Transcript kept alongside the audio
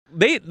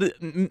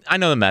I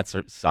know the Mets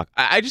suck.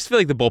 I just feel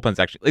like the bullpen's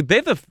actually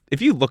they have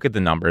if you look at the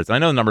numbers, and I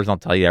know the numbers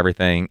don't tell you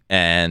everything,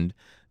 and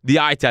the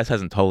eye test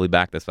hasn't totally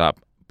backed this up,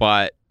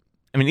 but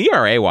I mean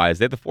ERA wise,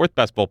 they have the 4th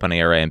best bullpen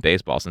ERA in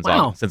baseball since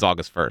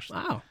August 1st.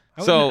 Wow.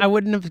 I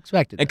wouldn't have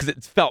expected that. Because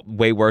it's felt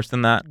way worse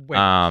than that.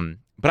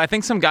 But I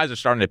think some guys are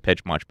starting to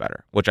pitch much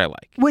better, which I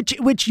like.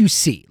 Which you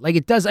see. Like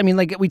it does. I mean,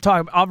 like we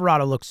talk,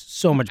 Alvarado looks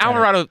so much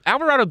better.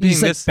 Alvarado being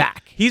he's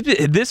back.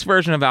 This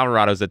version of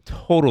Alvarado is a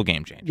total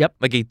game changer. Yep.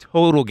 Like a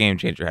total game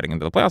changer heading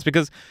into the playoffs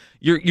because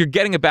you're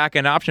getting a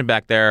back-end option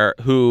back there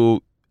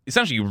who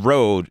essentially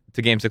rode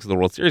to Game 6 of the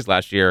World Series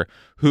last year,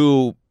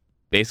 who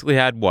basically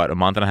had, a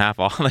month and a half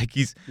off? Like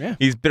he's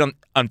been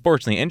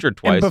unfortunately injured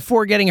twice. And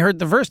before getting hurt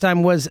the first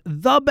time was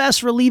the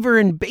best reliever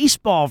in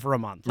baseball for a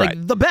month. Like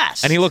the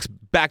best. And he looks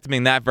back to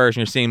being that version.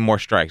 You're seeing more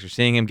strikes. You're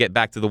seeing him get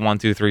back to the 1,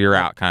 2, 3, you're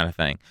out kind of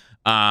thing.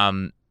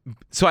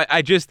 So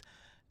I just,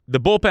 the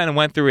bullpen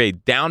went through a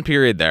down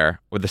period there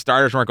where the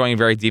starters weren't going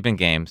very deep in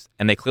games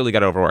and they clearly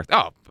got overworked.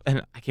 Oh,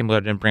 and I can't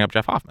believe I didn't bring up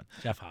Jeff Hoffman.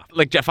 Jeff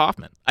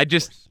Hoffman.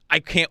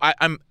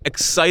 I'm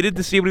excited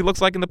to see what he looks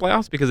like in the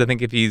playoffs because I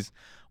think if he's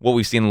what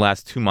we've seen in the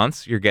last 2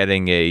 months, you're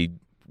getting a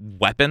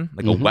weapon,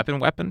 like a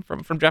weapon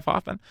from Jeff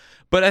Hoffman.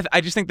 But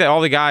I just think that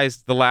all the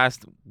guys the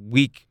last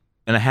week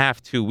and a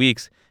half, 2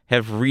 weeks,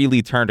 have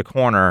really turned a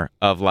corner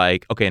of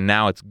like, okay,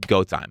 now it's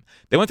go time.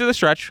 They went through the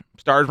stretch.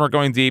 Stars weren't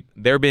going deep.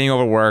 They were being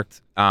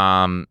overworked.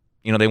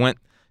 They went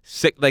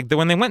six.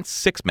 When they went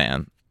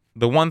 6-man,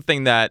 the one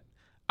thing that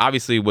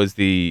obviously was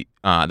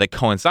that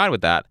coincided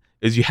with that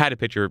is you had to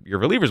pitch your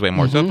relievers way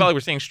more. So it felt like we're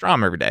seeing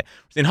Strom every day.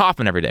 We're seeing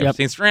Hoffman every day. We're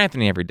seeing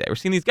Stranthony every day. We're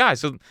seeing these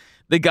guys. So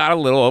they got a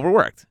little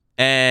overworked.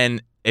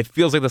 And it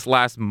feels like this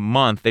last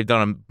month they've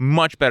done a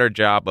much better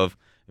job of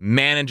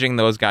managing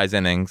those guys'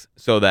 innings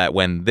so that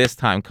when this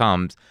time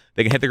comes,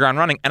 they can hit the ground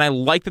running. And I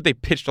like that they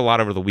pitched a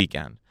lot over the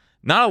weekend.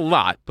 Not a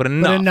lot, but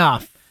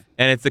enough.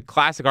 And it's a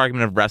classic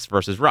argument of rest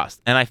versus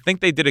rust. And I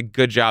think they did a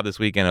good job this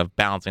weekend of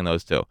balancing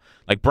those two.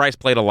 Like Bryce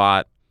played a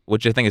lot,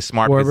 which I think is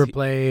smart. Schwarber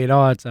played,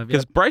 all that stuff.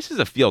 Because Bryce is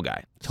a feel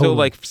guy. Totally. So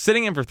like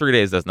sitting in for 3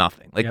 days does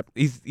nothing. Like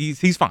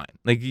he's fine.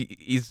 Like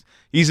he's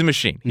a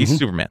machine. He's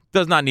Superman.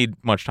 Does not need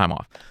much time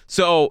off.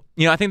 So,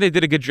 I think they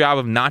did a good job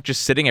of not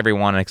just sitting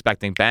everyone and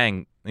expecting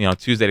bang,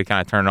 Tuesday to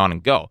kind of turn it on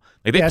and go.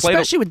 Like they played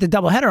especially with the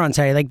doubleheader on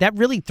Saturday. Like that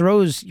really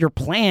throws your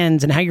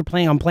plans and how you're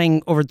planning on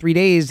playing over 3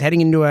 days,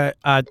 heading into a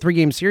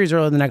 3-game series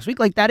earlier the next week.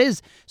 Like that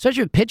is,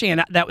 especially with pitching,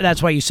 and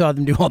that's why you saw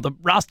them do all the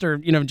roster,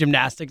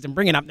 gymnastics and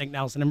bringing up Nick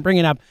Nelson and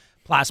bringing up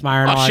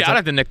Plasmeyer and all that. Shout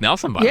out to Nick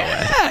Nelson, by the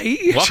way.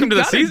 Yeah. Welcome to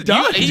the season.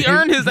 He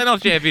earned his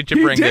NL championship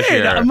ring this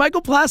year.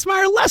 Michael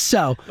Plasmeyer, less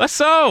so.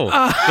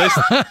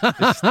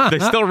 They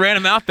still ran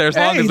him out there as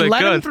long as they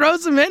let could. him throw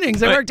some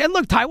innings. It worked. And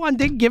look, Taiwan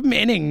did give him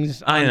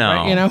innings. I know.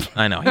 Right,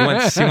 I know. He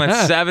went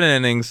 7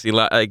 innings.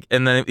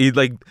 And then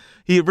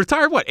he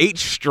retired 8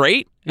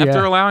 straight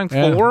after allowing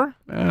 4.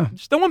 Yeah.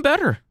 Still went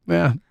better.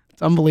 Yeah.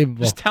 It's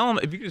unbelievable. Just tell him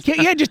if you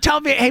could just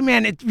tell me, hey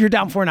man, you're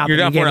down 4-0. You're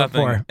down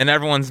 4-0, and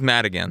everyone's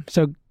mad again.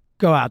 So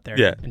go out there.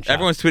 Yeah,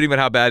 everyone's tweeting about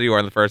how bad you are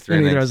in the first 3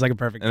 innings. He throws like a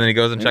perfect. And then he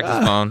goes and checks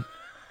his phone.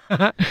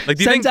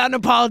 Sends out an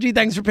apology.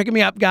 Thanks for picking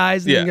me up,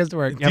 guys. And then he goes to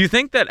work. Do you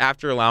think that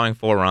after allowing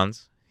 4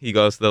 runs, he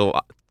goes to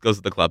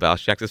the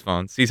clubhouse, checks his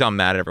phone, sees how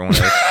mad everyone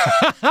is,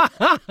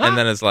 and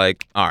then it's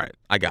like, all right,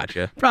 I got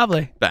you.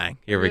 Probably. Bang.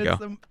 Here we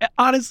go.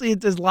 Honestly,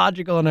 it's as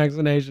logical an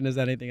explanation as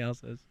anything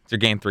else is. It's your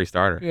Game 3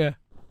 starter. Yeah.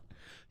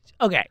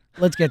 Okay,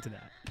 let's get to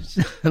that.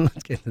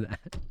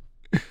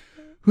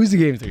 Who's the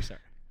Game 3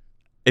 starter?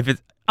 If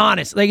it's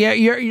honest, like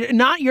you're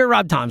not your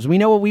Rob Thompson. We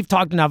know what we've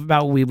talked enough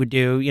about what we would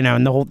do,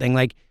 and the whole thing.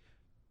 Like,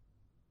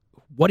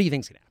 what do you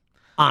think's gonna happen?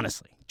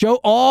 Honestly, Joe.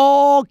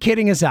 All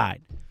kidding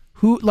aside,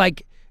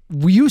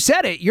 you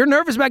said it. You're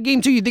nervous about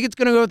Game 2. You think it's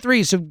gonna go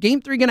 3. So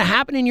Game 3 gonna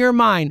happen in your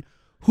mind.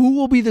 Who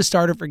will be the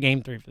starter for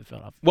Game 3 for the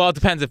Philadelphia? Well, it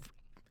depends. If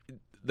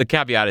the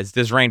caveat is,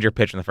 does Ranger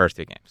pitch in the first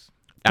 2 games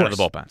out of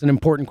the bullpen? It's an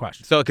important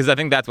question. So, because I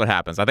think that's what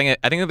happens. I think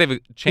that they have a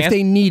chance if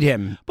they need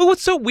him. But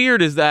what's so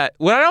weird is that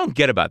what I don't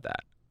get about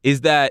that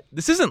is that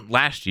this isn't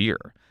last year.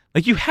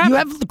 Like you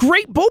have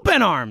great bullpen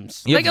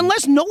arms. Like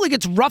unless Nola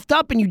gets roughed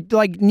up and you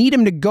need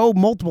him to go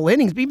multiple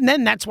innings, but even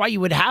then that's why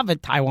you would have a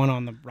Taiwan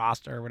on the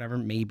roster or whatever.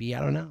 Maybe, I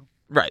don't know.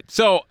 Right.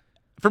 So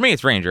for me,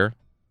 it's Ranger.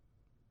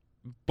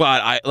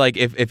 But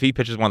if he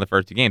pitches one of the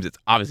first 2 games, it's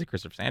obviously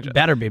Christopher Sanchez.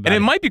 Better be. And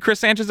it might be Chris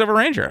Sanchez over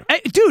Ranger.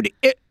 Dude,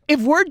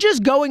 if we're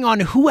just going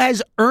on who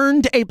has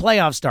earned a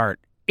playoff start,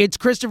 it's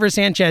Christopher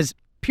Sanchez.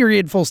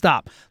 Period, full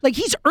stop. Like,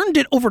 he's earned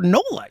it over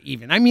Nola,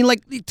 even. I mean,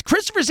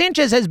 Christopher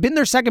Sanchez has been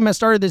their second best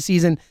starter this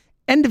season.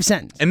 End of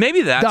sentence. And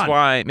maybe that's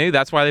why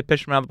they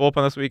pitched him out of the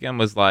bullpen this weekend,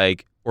 was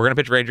like, we're going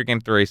to pitch Ranger Game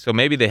 3. So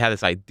maybe they had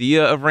this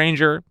idea of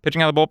Ranger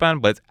pitching out of the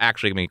bullpen, but it's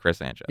actually going to be Chris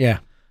Sanchez. Yeah.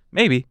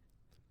 Maybe.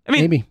 I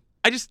mean, maybe.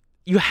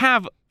 You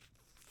have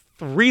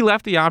 3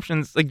 lefty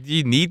options. Like, do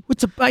you need...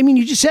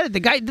 you just said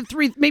it. The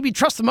 3 maybe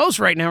trust the most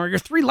right now are your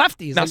 3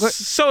 lefties. Now,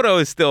 Soto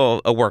is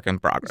still a work in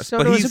progress.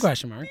 Soto is a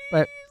question mark,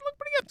 but...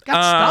 He's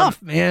got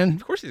stuff, man.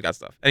 Of course he's got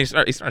stuff. And he's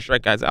starting to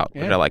strike guys out,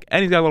 which I like.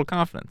 And he's got a little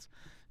confidence.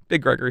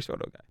 Big Gregory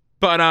Soto guy.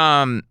 But,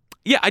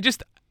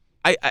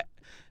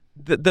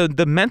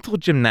 the mental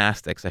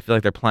gymnastics I feel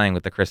like they're playing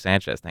with the Chris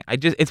Sanchez thing.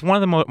 It's one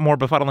of the more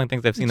befuddling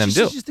things I've seen them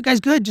do. Just the guy's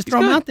good. Just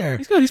throw him out there.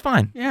 He's good. He's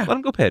fine. Yeah. Let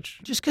him go pitch.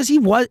 Just because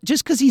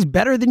he's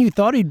better than you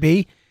thought he'd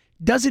be,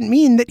 doesn't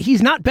mean that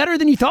he's not better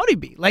than you thought he'd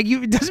be. Like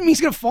it doesn't mean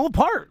he's gonna fall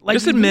apart. Like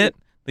just admit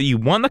that you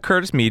won the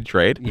Curtis Meade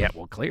trade. Yeah,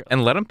 well, clearly,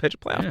 and let him pitch a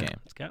playoff game.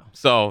 Let's go.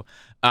 So,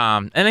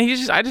 and then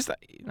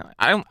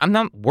I'm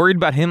not worried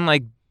about him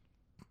like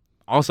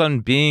all of a sudden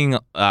being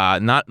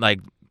not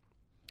like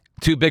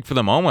too big for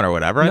the moment or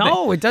whatever.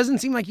 No, it doesn't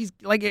seem like he's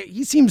like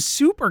he seems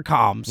super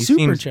calm,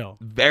 super chill,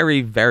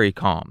 very very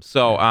calm.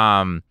 So,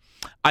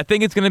 I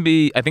think it's gonna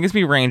be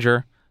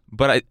Ranger,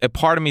 but a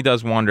part of me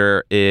does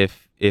wonder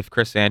if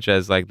Chris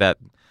Sanchez like that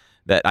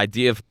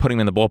idea of putting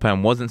him in the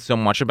bullpen wasn't so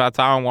much about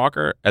Taijuan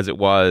Walker as it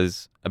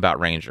was about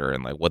Ranger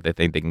and like what they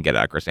think they can get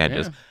out of Chris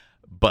Sanchez. Yeah.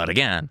 But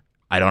again,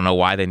 I don't know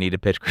why they need to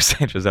pitch Chris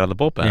Sanchez out of the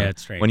bullpen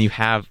it's strange. When you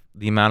have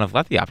the amount of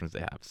lefty options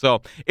they have.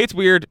 So it's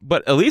weird,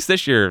 but at least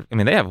this year, I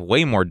mean, they have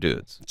way more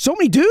dudes. So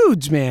many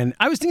dudes, man.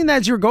 I was thinking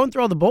that as you were going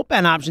through all the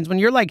bullpen options, when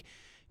you're like,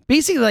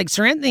 basically like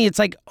Sir Anthony, it's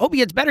like, hope he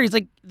gets better. He's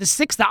like the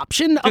sixth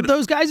option of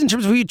those guys in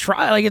terms of who you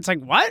try. Like, it's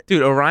like, what?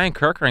 Dude, Orion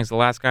Kirkring's the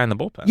last guy in the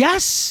bullpen.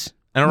 Yes.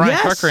 And Orion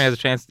Kirkring has a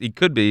chance, he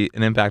could be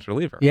an impact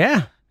reliever.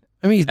 Yeah.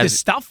 I mean, the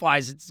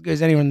stuff-wise, it's as good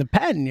as anyone in the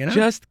pen, you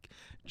know?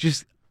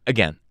 Just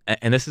again,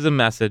 and this is a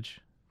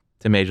message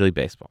to Major League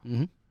Baseball.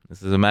 Mm-hmm.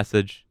 This is a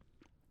message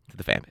to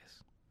the fan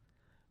base.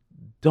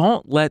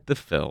 Don't let the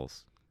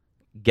Phils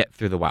get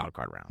through the wild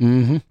card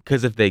round.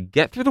 Because if they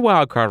get through the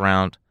wild card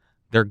round,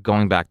 they're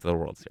going back to the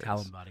World Series. Tell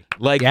them, buddy.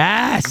 Like,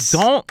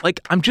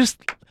 I'm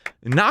just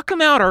knock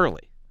them out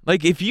early.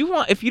 Like, if you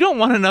don't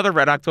want another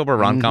Red October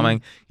run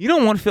coming, you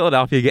don't want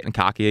Philadelphia getting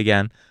cocky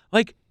again.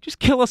 Like, just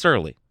kill us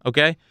early,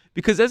 okay?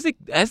 Because as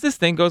this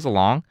thing goes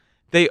along,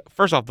 they'll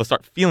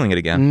start feeling it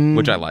again,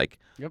 which I like.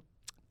 Yep.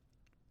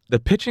 The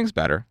pitching's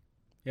better.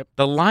 Yep.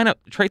 The lineup,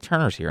 Trey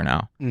Turner's here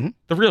now. Mm-hmm.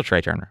 The real Trey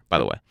Turner, by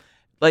the way.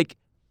 Like,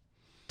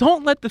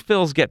 don't let the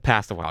Phils get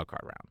past the wild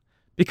card round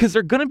because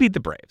they're gonna beat the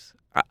Braves.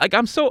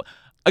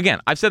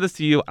 Again, I've said this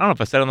to you. I don't know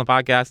if I said it on the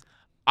podcast.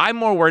 I'm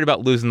more worried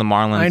about losing the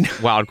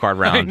Marlins wild card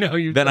round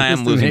than I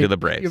am losing to the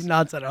Braves. You've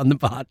not said it on the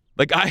pod.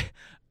 Like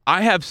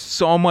I have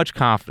so much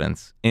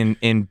confidence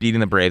in beating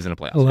the Braves in a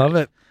playoff. I love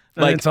it.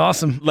 Like, it's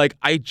awesome. Like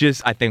I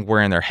think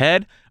we're in their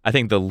head. I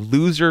think the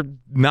loser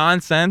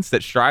nonsense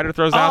that Strider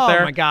throws out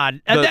there. Oh my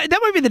God, that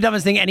might be the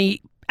dumbest thing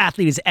any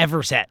athlete has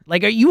ever said.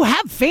 Like, you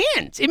have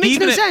fans. It makes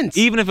no sense.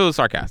 Even if it was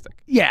sarcastic.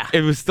 Yeah.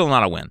 It was still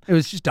not a win. It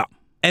was just dumb.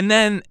 And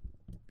then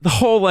the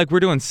whole like we're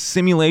doing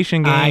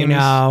simulation games. I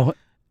know.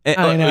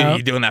 Are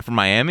you doing that for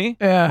Miami?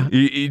 Yeah.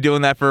 You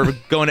doing that for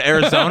going to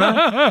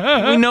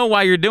Arizona? We know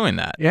why you're doing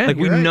that. Yeah, like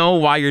we know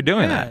why you're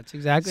doing that. Yeah, that's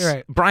exactly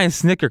right. Brian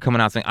Snicker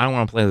coming out saying, "I don't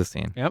want to play this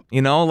team." Yep.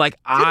 You know, like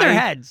it's in their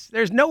heads.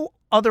 There's no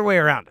other way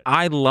around it.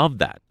 I love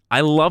that.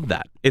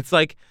 It's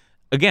like,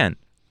 again,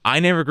 I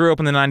never grew up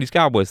in the '90s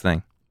Cowboys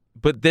thing,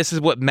 but this is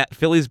what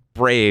Phillies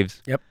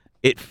Braves. Yep.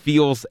 It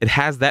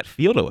has that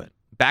feel to it.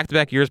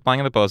 Back-to-back years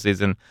playing in the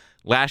postseason.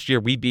 Last year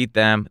we beat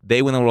them.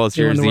 They win the World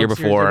Series the year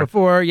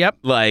before. Yep.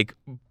 Like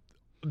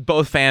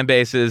both fan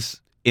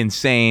bases,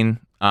 insane.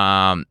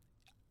 I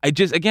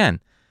just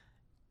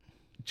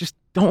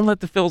don't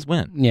let the Phils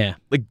win. Yeah.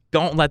 Like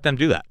don't let them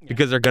do that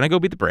because they're gonna go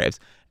beat the Braves.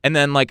 And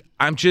then like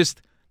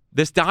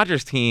this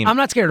Dodgers team. I'm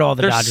not scared at all of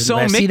the Dodgers.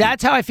 So See,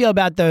 that's how I feel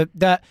about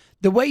the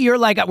way you're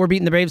like we're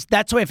beating the Braves.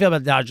 That's the way I feel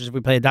about the Dodgers if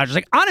we play the Dodgers.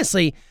 Like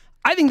honestly,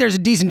 I think there's a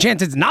decent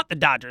chance it's not the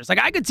Dodgers. Like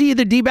I could see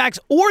either D-backs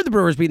or the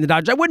Brewers beating the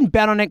Dodgers. I wouldn't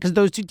bet on it because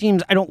those two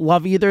teams, I don't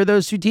love either of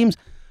those two teams.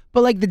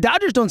 But like the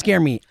Dodgers don't scare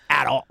me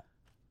at all.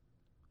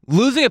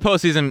 Losing a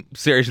postseason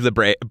series to the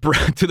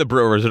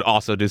Brewers would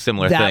also do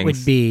similar things. That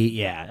would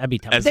be that'd be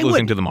tough. As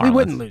losing to the Marlins.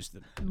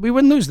 We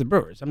wouldn't lose the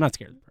Brewers. I'm not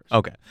scared of the Brewers.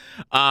 Okay.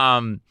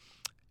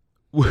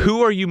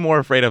 Who are you more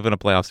afraid of in a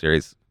playoff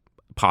series?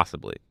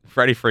 Possibly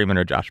Freddie Freeman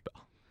or Josh Bell.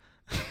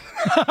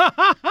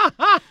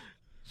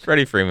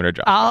 Freddie Freeman or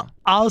Josh Bell?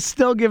 I'll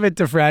still give it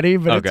to Freddie,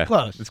 but it's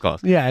close. It's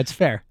close. Yeah, it's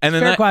fair. And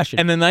fair question.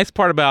 And the nice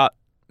part about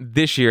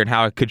this year and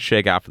how it could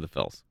shake out for the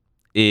Phils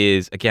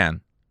is, again,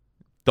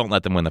 don't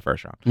let them win the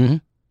first round. Mm-hmm.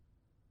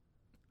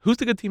 Who's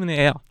the good team in the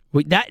AL?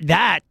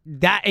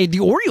 The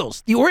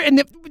Orioles.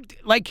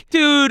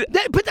 Dude.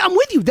 But I'm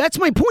with you. That's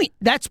my point.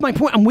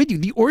 I'm with you.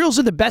 The Orioles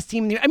are the best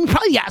team. Probably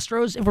the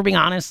Astros, if we're being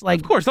honest.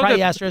 Like, of course, probably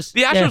the Astros.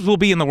 The Astros will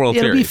be in the World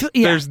Series.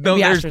 There's no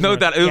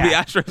doubt it will be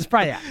Astros. It's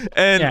probably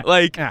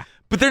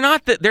but they're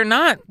not.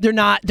 They're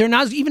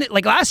not even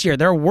like last year.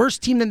 They're a worse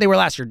team than they were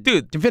last year,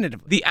 dude.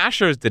 Definitively. The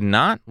Astros did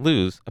not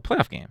lose a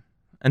playoff game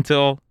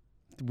until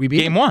we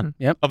beat Game 1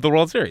 of the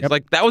World Series. Yep.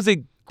 Like that was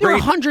a. They were a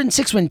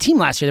 106-win team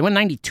last year. They won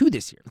 92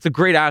 this year. It's a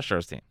great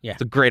Astros team. Yeah.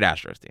 It's a great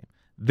Astros team.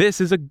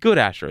 This is a good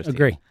Astros team.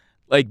 Agree.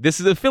 Like, this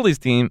is a Phillies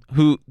team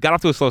who got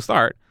off to a slow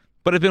start,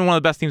 but have been one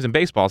of the best teams in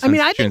baseball since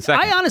June 2nd.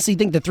 I honestly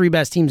think the three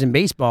best teams in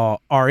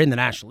baseball are in the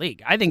National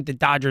League. I think the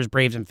Dodgers,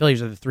 Braves, and Phillies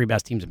are the three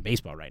best teams in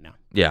baseball right now.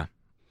 Yeah.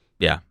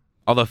 Yeah.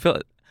 Although,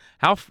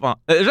 how fun.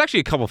 There's actually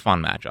a couple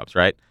fun matchups,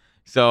 right?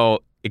 So,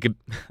 it could.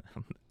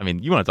 I mean,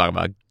 you want to talk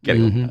about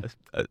getting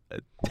a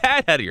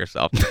tad ahead of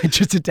yourself.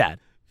 Just a tad.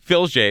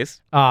 Phil's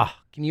Jays.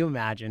 Can you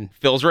imagine?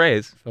 Phil's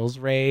Rays. Phil's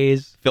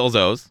Rays. Phil's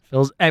O's.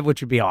 Phil's,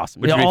 which would be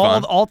awesome. Which would be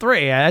fun. All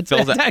three. Yeah,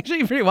 Phil's that's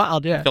actually pretty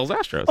wild. Yeah. Phil's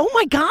Astros. Oh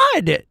my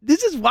God,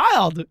 this is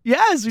wild.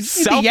 Yes, we just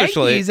need the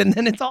Yankees, and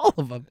then it's all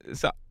of them.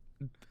 So,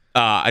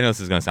 I know this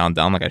is going to sound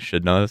dumb, like I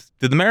should know this.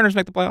 Did the Mariners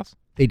make the playoffs?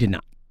 They did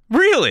not.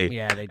 Really?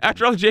 Yeah, they did.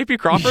 After all the J.P.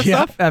 Crawford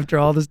stuff? After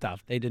all the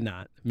stuff, they did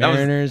not.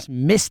 Mariners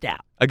missed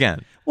out.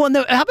 Again. Well,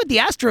 no, how about the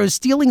Astros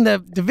stealing the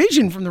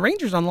division from the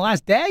Rangers on the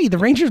last day? The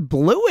Rangers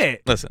blew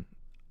it. Listen,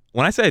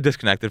 when I say I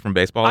disconnected from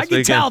baseball I this can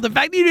weekend, tell. The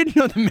fact that you didn't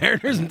know the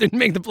Mariners didn't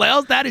make the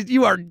playoffs, that is,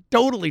 you are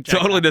totally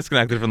checked totally out.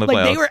 disconnected from the Like,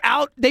 playoffs. they were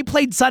out. They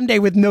played Sunday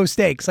with no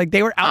stakes. Like,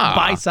 they were out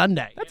by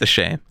Sunday. That's a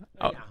shame.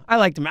 Yeah, I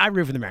liked them. I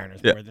root for the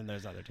Mariners more than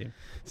those other teams.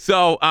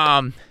 So,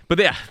 but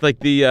yeah, like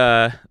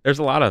there's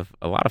a lot of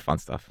fun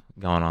stuff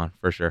going on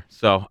for sure.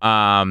 So,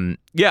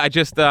 yeah, I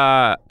just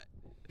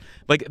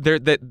like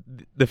the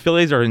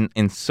Phillies are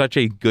in such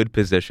a good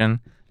position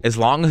as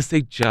long as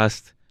they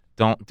just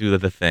don't do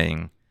the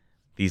thing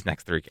these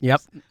next 3 games.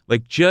 Yep.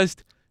 Like,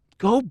 just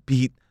go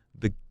beat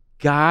the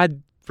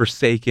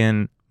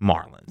God-forsaken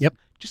Marlins. Yep.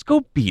 Just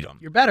go beat them.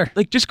 You're better.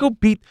 Like, just go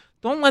beat.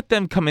 Don't let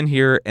them come in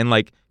here and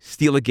like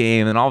steal a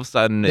game, and all of a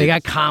sudden They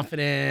got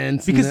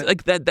confidence because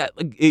like that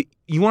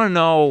you want to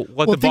know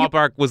what the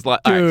ballpark was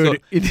like.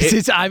 Dude,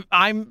 Right, so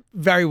I'm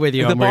very with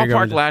you. the on where you're going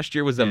ballpark with this. last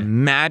year was a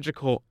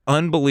magical,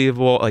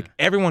 unbelievable. Like,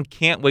 everyone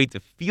can't wait to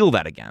feel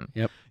that again.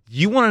 Yep.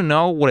 You want to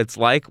know what it's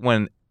like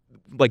when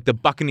like the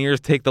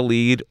Buccaneers take the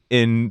lead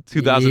in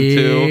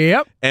 2002,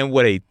 Yep. and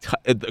what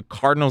the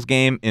Cardinals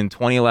game in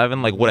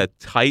 2011, like what a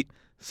tight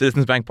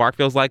Citizens Bank Park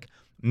feels like.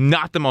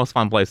 Not the most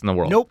fun place in the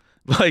world. Nope.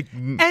 Like,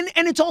 And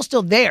it's all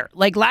still there.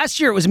 Like, last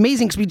year it was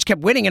amazing because we just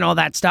kept winning and all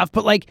that stuff.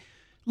 But like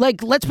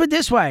let's put it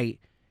this way.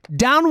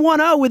 Down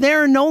 1-0 with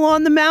Aaron Nola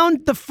on the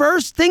mound, the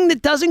first thing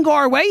that doesn't go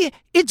our way,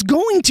 it's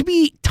going to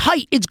be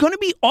tight. It's going to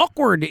be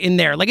awkward in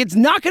there. Like, it's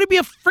not going to be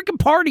a freaking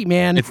party,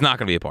 man. it's not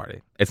going to be a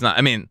party. It's not.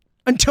 I mean,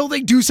 Until they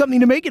do something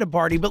to make it a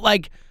party. But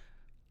like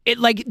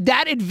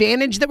that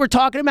advantage that we're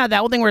talking about, that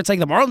whole thing where it's like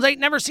the Marlins ain't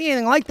never seen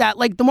anything like that.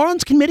 Like, the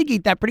Marlins can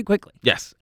mitigate that pretty quickly. yes.